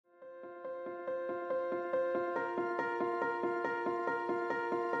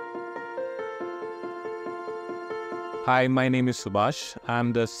Hi, my name is Subhash.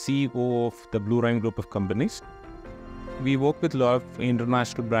 I'm the CEO of the Blue Rhine group of companies. We work with a lot of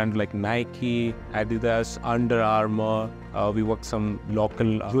international brands like Nike, Adidas, Under Armour. We work with some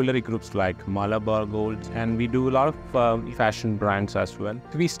local jewelry groups like Malabar Gold, and we do a lot of fashion brands as well.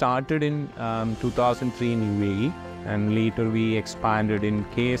 We started in 2003 in UAE, and later we expanded in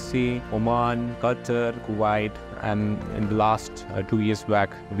KSA, Oman, Qatar, Kuwait, and in the last 2 years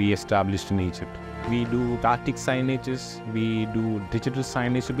back, we established in Egypt. We do static signages, we do digital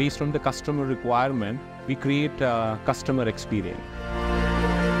signage. So based on the customer requirement, we create a customer experience.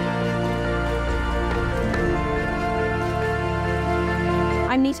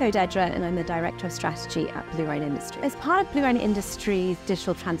 I'm Nito Dedra, and I'm the Director of Strategy at Blue Rhine Industries. As part of Blue Rhine Industries'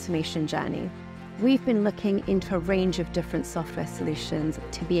 digital transformation journey, we've been looking into a range of different software solutions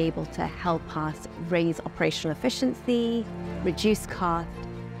to be able to help us raise operational efficiency, reduce cost,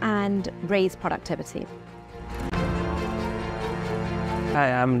 and raise productivity.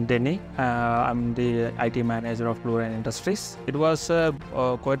 Hi, I'm Denny. I'm the IT manager of Blue Rhine Industries. It was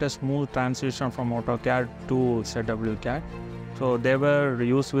quite a smooth transition from AutoCAD to ZWCAD. So they were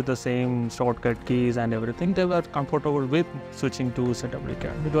used with the same shortcut keys and everything. They were comfortable with switching to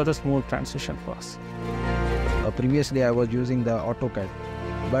ZWCAD. It was a smooth transition for us. Previously, I was using the AutoCAD.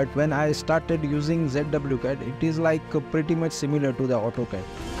 But when I started using ZWCAD, it is like pretty much similar to the AutoCAD.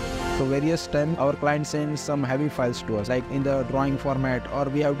 So various times our client sends some heavy files to us, like in the drawing format, or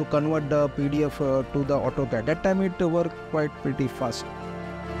we have to convert the PDF to the AutoCAD. That time it worked quite pretty fast.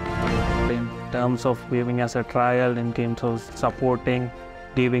 In terms of giving us a trial, in terms of supporting,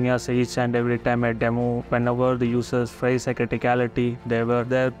 giving us each and every time a demo, whenever the users face a criticality, they were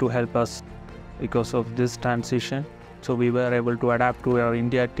there to help us because of this transition. So we were able to adapt to our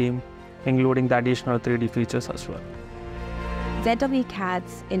India team, including the additional 3D features as well.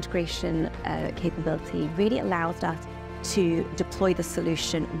 ZWCAD's integration capability really allows us to deploy the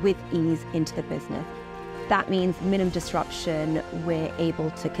solution with ease into the business. That means minimum disruption, we're able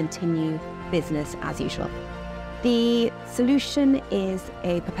to continue business as usual. The solution is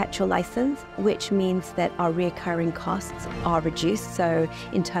a perpetual license, which means that our recurring costs are reduced. So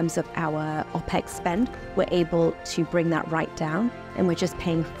in terms of our OPEX spend, we're able to bring that right down, and we're just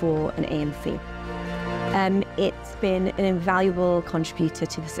paying for an AMC. It's been an invaluable contributor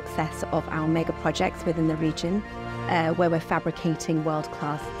to the success of our mega projects within the region, where we're fabricating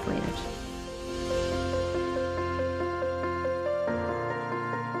world-class signage.